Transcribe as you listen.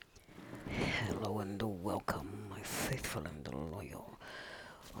Hello and welcome, my faithful and loyal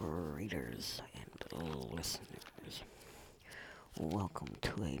readers and listeners. Welcome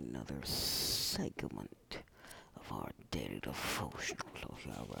to another segment of our daily devotional. So if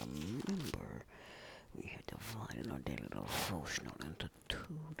you remember, we had divided our daily devotional into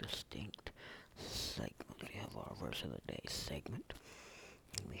two distinct segments. We have our verse of the day segment,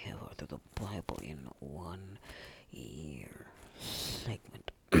 and we have our Through the Bible in 1 year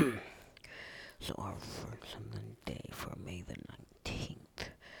segment. So our verse of the day for May the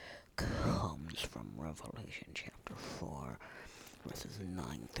 19th comes from Revelation chapter 4, verses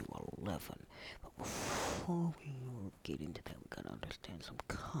 9 through 11. But before we get into that, we gotta understand some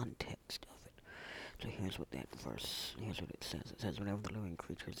context of it. So here's what it says. It says, whenever the living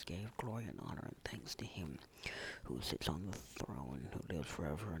creatures gave glory and honor and thanks to him who sits on the throne, who lives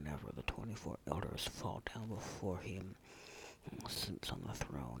forever and ever, the 24 elders fall down before him sits on the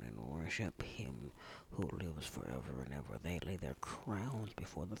throne and worship him who lives forever and ever. They lay their crowns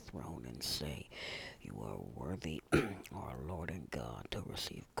before the throne and say, you are worthy, our Lord and God, to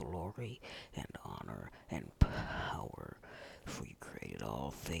receive glory and honor and power. For you created all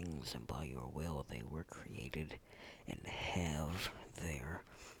things, and by your will they were created and have their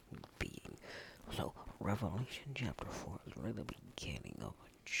being. So, Revelation chapter 4 is really the beginning of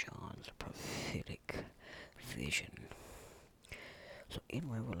John's prophetic vision. So in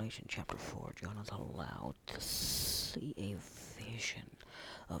Revelation chapter 4, John is allowed to see a vision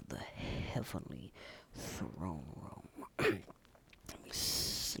of the heavenly throne room. We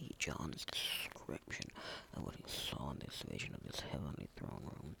see John's description of what he saw in this vision of this heavenly throne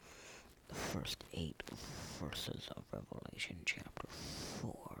room. The first 8 verses of Revelation chapter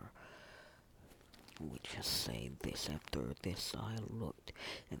 4, which say this: after this I looked,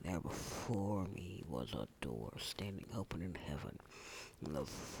 and there before me was a door standing open in heaven. And the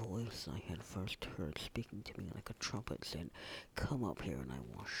voice I had first heard speaking to me like a trumpet said, come up here and I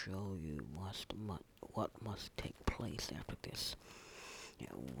will show you what must take place after this.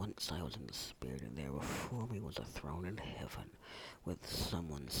 Once I was in the Spirit, and there before me was a throne in heaven with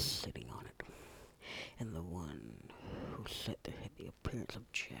someone sitting on it. And the one who sat there had the appearance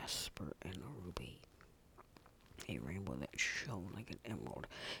of jasper and ruby. A rainbow that shone like an emerald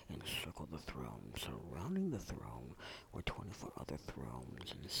encircled the throne. Surrounding the throne were 24 other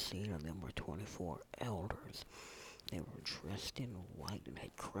thrones, and seated on them were 24 elders. They were dressed in white and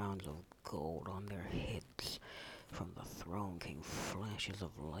had crowns of gold on their heads. From the throne came flashes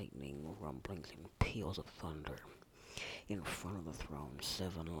of lightning, rumblings, and peals of thunder. In front of the throne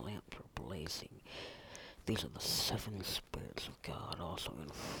 7 lamps were blazing. These are the 7 spirits of God. Also in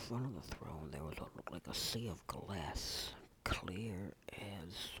front of the throne there was what looked like a sea of glass, clear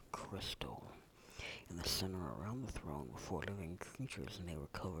as crystal. In the center around the throne were 4 living creatures, and they were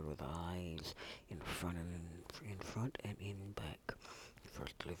covered with eyes in front and in back. The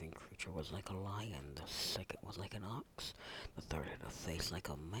first living creature was like a lion, the second was like an ox, the third had a face like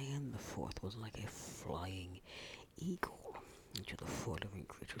a man, the fourth was like a flying eagle. Each of the 4 living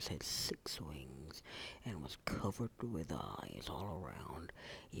creatures had 6 wings and was covered with eyes all around,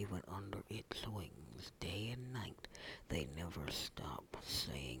 even under its wings. Day and night they never stop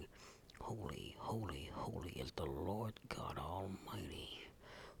saying, holy, holy, holy is the Lord God Almighty,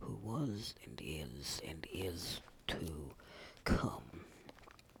 who was and is to come.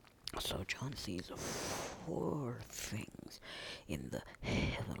 So John sees 4 things in the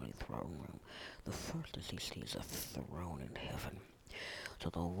heavenly throne room. The first is he sees a throne in heaven. So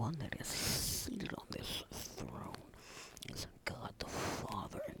the one that is seated on this throne is God the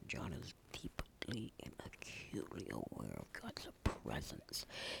Father, and John is deeply and acutely aware of God's presence.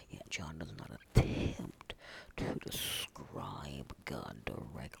 Yet John does not attempt to describe God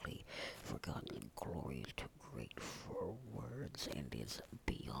directly, for God's glory is too great for words and is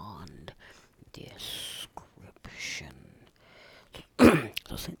beyond description.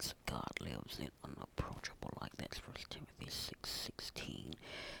 So since God lives in unapproachable light, that's 1 Timothy 6:16,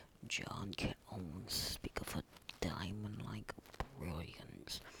 John can only speak of a diamond-like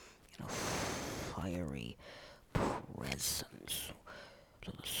brilliance and a fiery presence.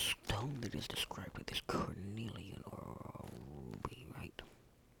 So the stone that is described with this cornelian or ruby, right,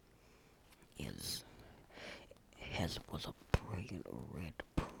 was a brilliant red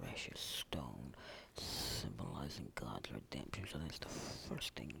precious stone symbolizing God's redemption. So that's the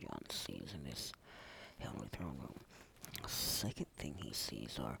first thing John sees in this heavenly throne room. The second thing he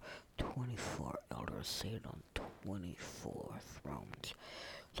sees are 24 elders seated on 24 thrones.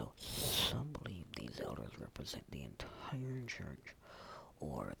 So some believe these elders represent the entire church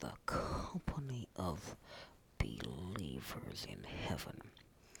or the company of believers in heaven.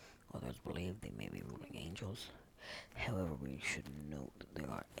 Others believe believe they may be ruling angels. However, we should note that there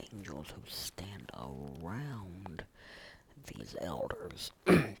are angels who stand around these elders.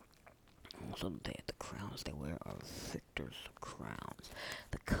 Also, the crowns they wear are victors' crowns,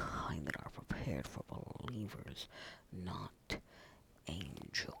 the kind that are prepared for believers, not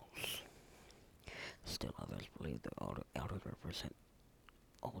angels. Still, others believe the elders represent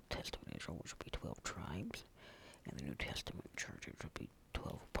Old Testament Israel, which would be 12 tribes, and the New Testament church, which would be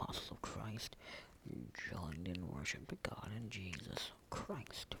 12 apostles of Christ, joined in worship to God and Jesus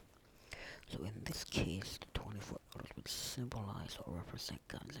Christ. So in this case, the 24 elders would symbolize or represent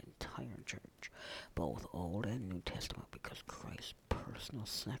God's entire church, both Old and New Testament, because Christ's personal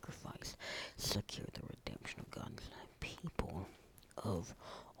sacrifice secured the redemption of God's people of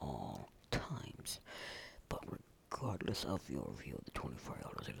all times. But regardless of your view of the 24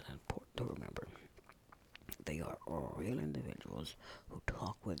 elders, it is important to remember they are real individuals who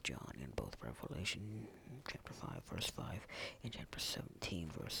talk with John in both Revelation chapter 5 verse 5 and chapter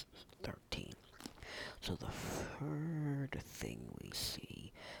 17 verse 13. So the third thing we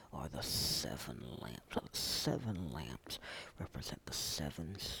see are the 7 lamps. So the 7 lamps represent the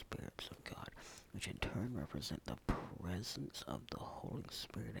 7 spirits of God, which in turn represent the presence of the Holy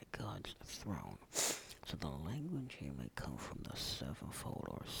Spirit at God's throne. So the language here may come from the sevenfold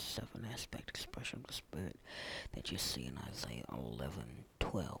or 7 aspect expression of the Spirit that you see in Isaiah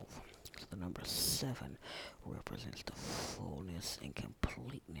 11:12. So the number 7 represents the fullness and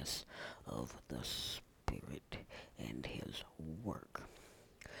completeness of the Spirit and His work.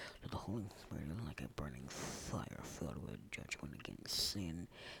 So the Holy Spirit is like a burning fire filled with judgment against sin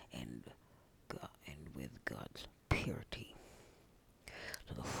and with God's purity.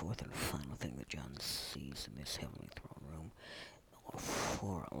 So the fourth and final thing that John sees in this heavenly throne room are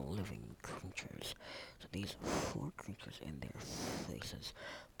 4 living creatures. So these 4 creatures in their faces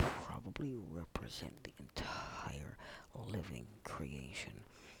probably represent the entire living creation.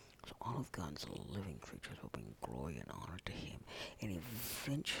 So all of God's living creatures will bring glory and honor to Him, and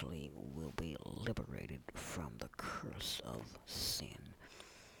eventually will be liberated from the curse of sin.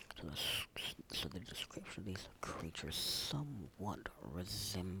 So the description of these creatures somewhat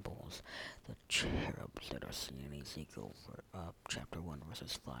resembles the cherubs that are seen in Ezekiel chapter 1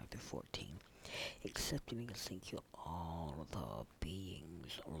 verses 5 to 14. Except in Ezekiel, all the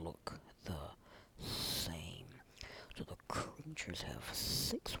beings look the same. So the creatures have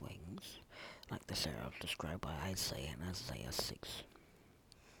 6 wings, like the seraphs described by Isaiah in Isaiah 6,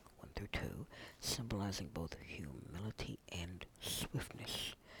 1 through 2, symbolizing both humility and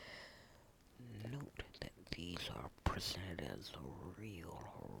swiftness. Note that these are presented as real,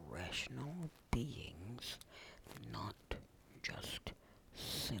 rational beings, not just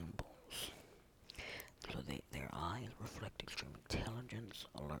symbols. So their eyes reflect extreme intelligence,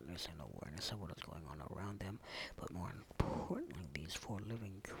 alertness, and awareness of what is going on around them. But more importantly, these 4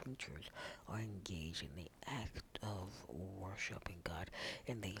 living creatures are engaged in the act of worshiping God,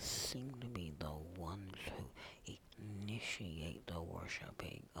 and they seem to be the ones who initiate the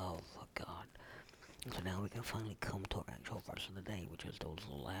worshiping of God. And so now we can finally come to our actual verse of the day, which is those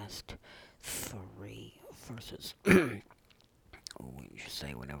last 3 verses. Which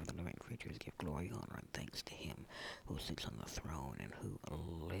say, whenever the living creatures give glory, honor, and thanks to Him who sits on the throne and who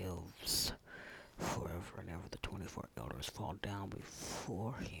lives forever and ever, the 24 elders fall down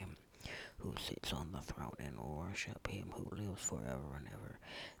before Him who sits on the throne and worship Him who lives forever and ever.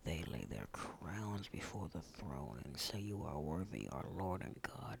 They lay their crowns before the throne and say, "You are worthy, our Lord and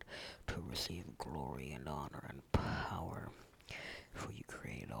God, to receive glory and honor and power. For you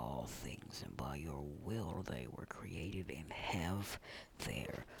created all things, and by your will they were created and have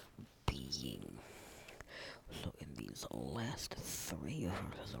their being." So in these last 3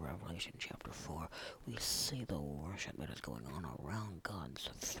 verses of Revelation chapter 4, we see the worship that is going on around God's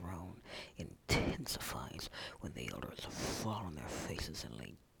throne intensifies when the elders fall on their faces and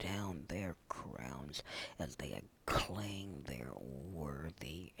lay down their crowns as they acclaim the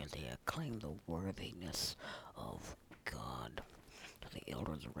worthiness of God. The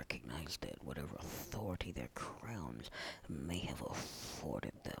elders recognize that whatever authority their crowns may have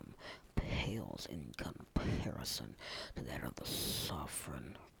afforded them pales in comparison to that of the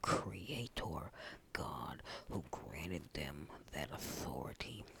sovereign creator God who granted them that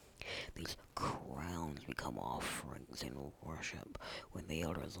authority. These crowns become offerings in worship when the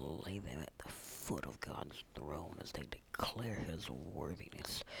elders lay them at the foot of God's throne as they declare His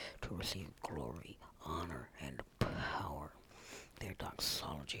worthiness to receive glory, honor, and power. Their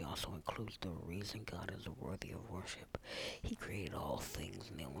doxology also includes the reason God is worthy of worship. He created all things,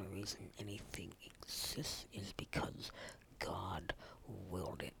 and the only reason anything exists is because God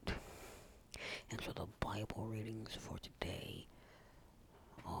willed it.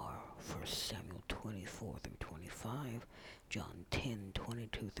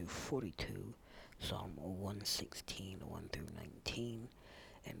 42, Psalm 116, 1 through 19,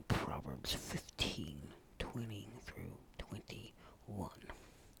 and Proverbs 15, 20 through 21.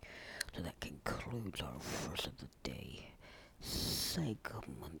 So that concludes our verse of the day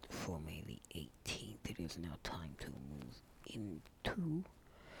segment for May the 18th. It is now time to move into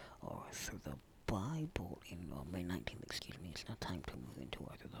or through the Bible in May 19th, excuse me. It's now time to move into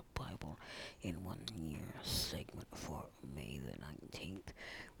or through the Bible in 1 year segment for May the 19th,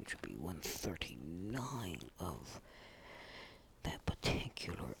 which would be 139 of that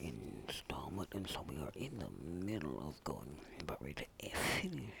particular installment. And so we are in the middle of going about ready to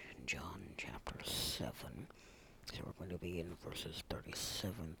finish John chapter 7. So we're going to be in verses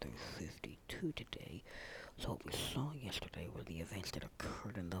 37 through 52 today. So what we saw yesterday were the events that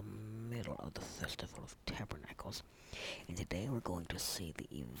occurred in the middle of the Festival of Tabernacles. And today we're going to see the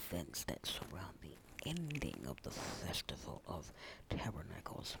events that surround the ending of the Festival of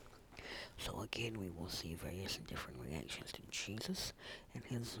Tabernacles. So again, we will see various and different reactions to Jesus and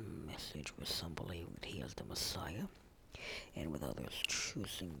his message, with some believing that he is the Messiah, and with others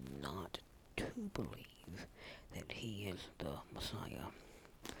choosing not to believe that he is the Messiah.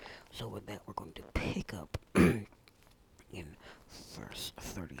 So with that, we're going to pick up in verse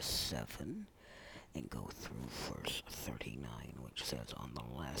 37 and go through verse 39, which says, "On the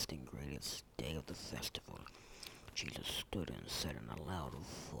last and greatest day of the festival, Jesus stood and said in a loud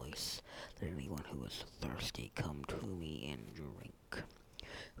voice, 'Let anyone who is thirsty come to me and drink.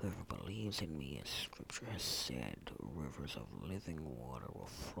 Whoever believes in me, as Scripture has said, rivers of living water will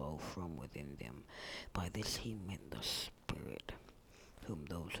flow from within them.' By this he meant the Spirit, whom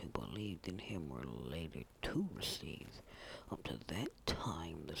those who believed in him were later to receive. Up to that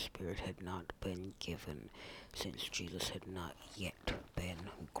time the Spirit had not been given, since Jesus had not yet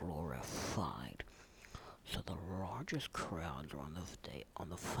been glorified." So the largest crowds are on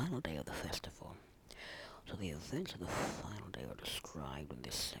the final day of the festival. So the events of the final day are described in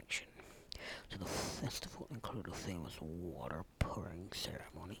this section. So the festival included a famous water pouring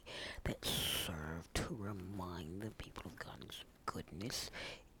ceremony that served to remind the people of God's goodness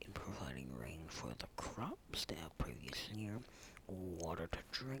in providing rain for the crops that previous year, water to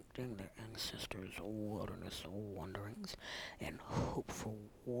drink during their ancestors' wilderness wanderings, and hope for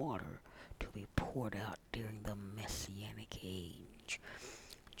water to be poured out during the Messianic age.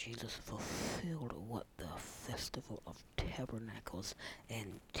 Jesus fulfilled what the Festival of Tabernacles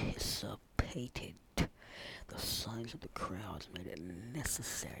anticipated. The signs of the crowds made it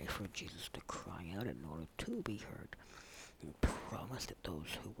necessary for Jesus to cry out in order to be heard, and promised that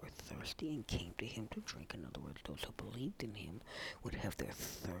those who were thirsty and came to him to drink, in other words, those who believed in him, would have their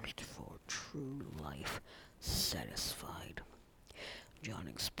thirst for true life satisfied. John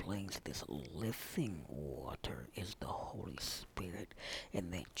explains that this living water is the Holy Spirit,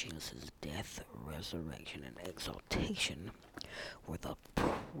 and that Jesus' death, resurrection, and exaltation were the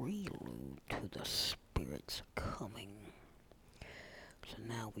prelude to the Spirit's coming. So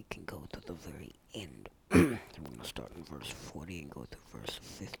now we can go to the very end. I'm going to start in verse 40 and go to verse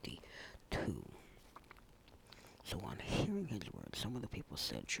 52. So on hearing his words, some of the people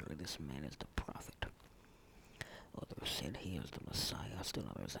said, "Surely this man is the prophet." Others said, "He is the Messiah." Still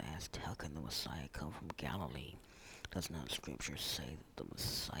others asked, "How can the Messiah come from Galilee? Does not Scripture say that the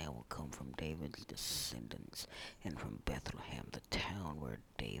Messiah will come from David's descendants and from Bethlehem, the town where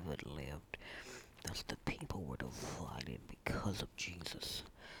David lived?" Thus the people were divided because of Jesus.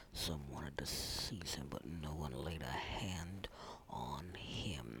 Some wanted to seize him, but no one laid a hand on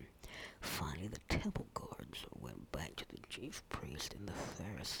him. Finally, the temple guards went back to the chief priests and the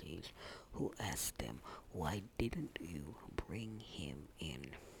Pharisees, who asked them, "Why didn't you bring him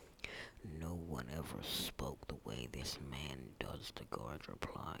in?" "No one ever spoke the way this man does," the guards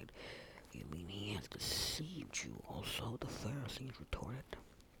replied. "You mean he has deceived you also?" the Pharisees retorted.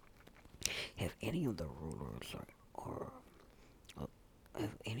 Have any of the rulers or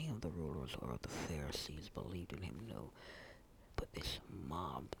the Pharisees believed in him? No. But this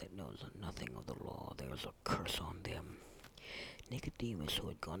mob that knows nothing of the law, there is a curse on them. Nicodemus, who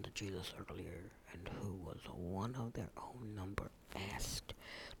had gone to Jesus earlier and who was one of their own number, asked,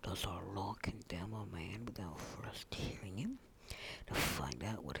 "Does our law condemn a man without first hearing him to find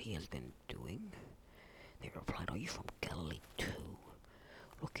out what he has been doing?" They replied, "Are you from Galilee too?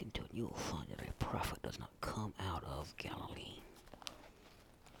 Look into it, and you will find that a prophet does not come out of Galilee."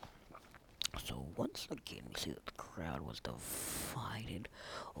 So once again, we see that the crowd was divided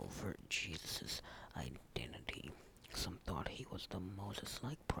over Jesus' identity. Some thought he was the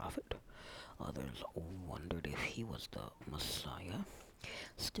Moses-like prophet. Others wondered if he was the Messiah.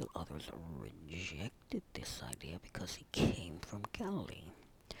 Still others rejected this idea because he came from Galilee.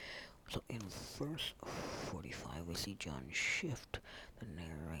 So in verse 45, we see John shift the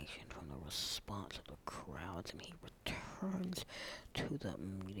narration from the response of the crowds, and he returns to the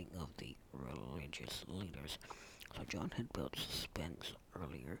meeting of the religious leaders. So John had built suspense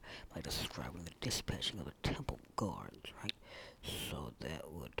earlier by describing the dispatching of the temple guards, right? So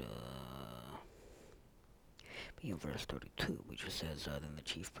that would be in verse 32, which says, then the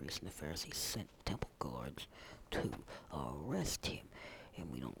chief priests and the Pharisees sent temple guards to arrest him. And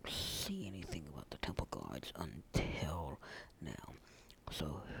we don't see anything about the temple guards until now.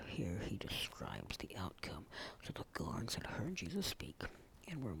 So here he describes the outcome. So the guards had heard Jesus speak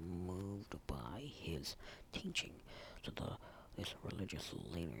and were moved by his teaching. So this religious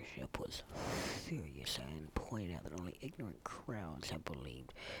leadership was furious and pointed out that only ignorant crowds had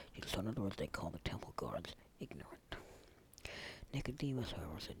believed. So in other words, they called the temple guards ignorant. Nicodemus,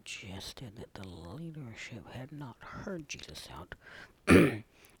 however, suggested that the leadership had not heard Jesus out.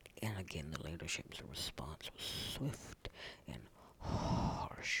 And again, the leadership's response was swift and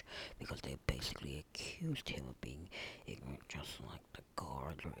harsh because they basically accused him of being ignorant, just like the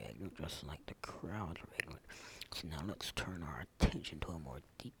guards were ignorant, just like the crowds were ignorant. So now let's turn our attention to a more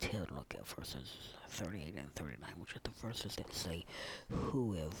detailed look at verses 38 and 39, which are the verses that say,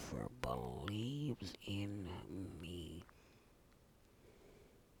 whoever believes in me,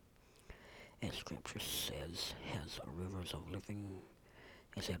 as scripture says, has rivers of living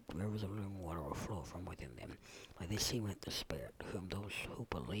water will flow from within them. By this he meant the Spirit, whom those who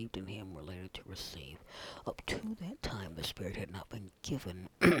believed in him were later to receive. Up to that time, the Spirit had not been given,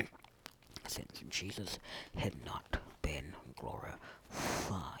 since Jesus had not been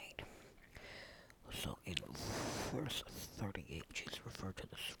glorified. So in verse 38, Jesus referred to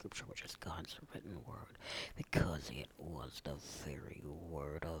the scripture, which is God's written word, because it was the very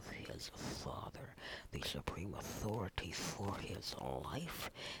word of his Father, the supreme authority for his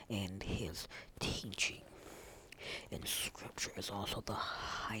life and his teaching. And scripture is also the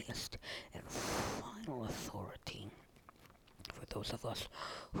highest and final authority for those of us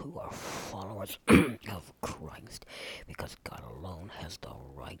who are followers of Christ, because God alone has the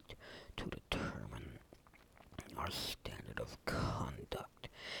right to determine our standard of conduct.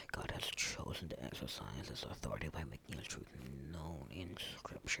 God has chosen to exercise this authority by making his truth known in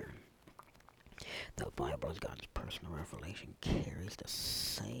Scripture. The Bible, as God's personal revelation, carries the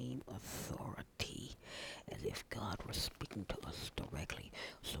same authority as if God were speaking to us directly.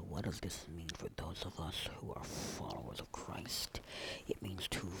 So what does this mean for those of us who are followers of Christ? It means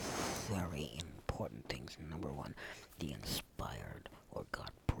two very important things. Number one, the inspired or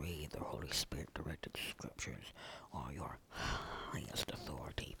God-breathed or Holy Spirit-directed scriptures are your highest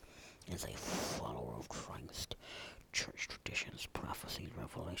authority as a follower of Christ. Church traditions, prophecies,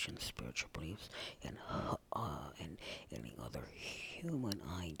 revelations, spiritual beliefs, and any other human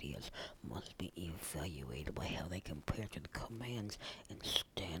ideas must be evaluated by how they compare to the commands and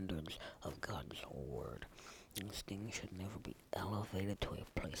standards of God's Word. These things should never be elevated to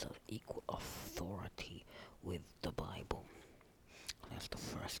a place of equal authority with the Bible. That's the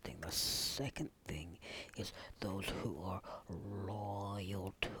first thing. The second thing is those who are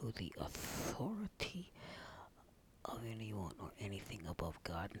loyal to the authority of anyone or anything above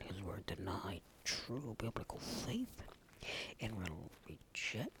God and his word deny true biblical faith and will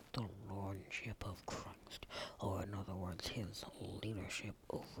reject the lordship of Christ, or in other words, his leadership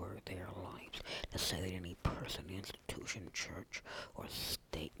over their lives. To say that any person, institution, church, or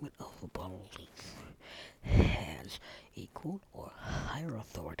statement of belief has equal or higher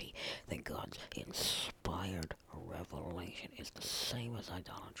authority than God's inspired revelation is the same as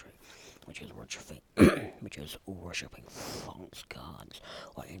idolatry, which is worshiping false gods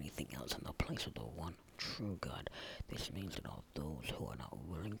or anything else in the place of the one true God. This means that all those who are not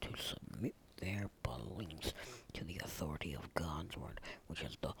willing to submit their beliefs to the authority of God's word, which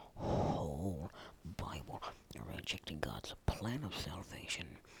is the whole Bible, are rejecting God's plan of salvation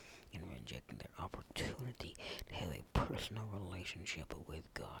and rejecting their opportunity to have a personal relationship with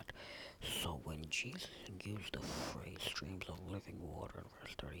God. So when Jesus used the phrase streams of living water in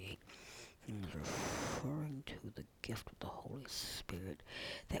verse 38, he was referring to the gift of the Holy Spirit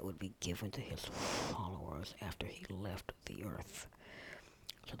that would be given to his followers after he left the earth.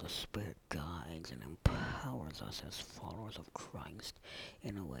 So the Spirit guides and empowers us as followers of Christ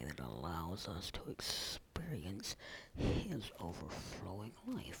in a way that allows us to experience his overflowing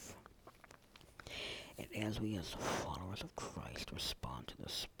life. And as we as followers of Christ respond to the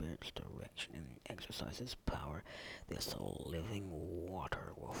Spirit's direction and exercise his power, this living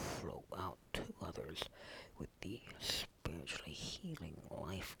water will flow out to others with the spiritually healing,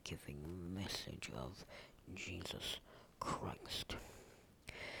 life-giving message of Jesus Christ.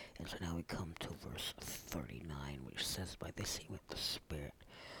 And so now we come to verse 39, which says, "By this he meant the Spirit,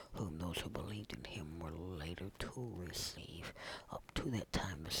 whom those who believed in him were later to receive. Up to that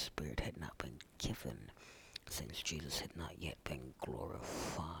time the Spirit had not been given, since Jesus had not yet been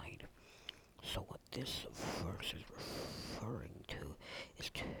glorified." So what this verse is referring to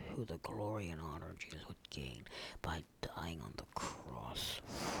is to the glory and honor Jesus would gain by dying on the cross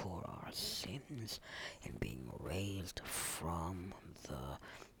for our sins and being raised from the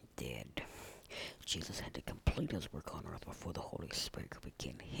dead. Jesus had to complete his work on earth before the Holy Spirit could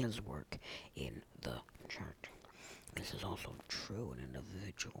begin his work in the church. This is also true in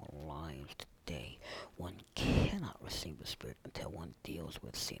individual lives today. One cannot receive the Spirit until one deals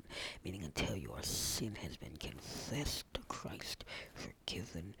with sin, meaning until your sin has been confessed to Christ,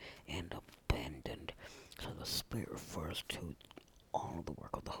 forgiven, and abandoned. So the Spirit refers to all of the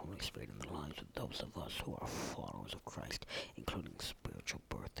work of the Holy Spirit in the lives of those of us who are followers of Christ, including spiritual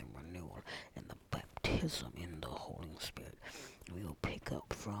birth and renewal, and the baptism in the Holy Spirit. And we will pick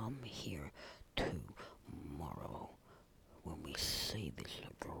up from here tomorrow when we see this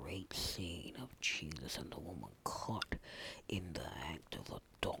great scene of Jesus and the woman caught in the act of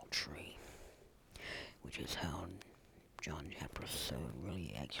adultery, which is how John chapter 7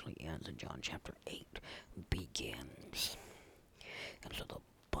 really actually ends and John chapter 8 begins. And so the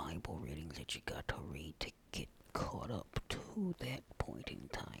Bible readings that you got to read to get caught up to that point in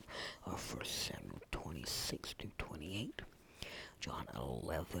time are 1 Samuel 26 through 28, John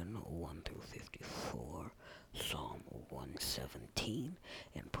 11, 1 through 54, Psalm 117,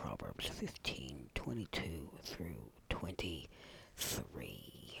 and Proverbs 15, 22 through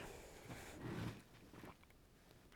 23.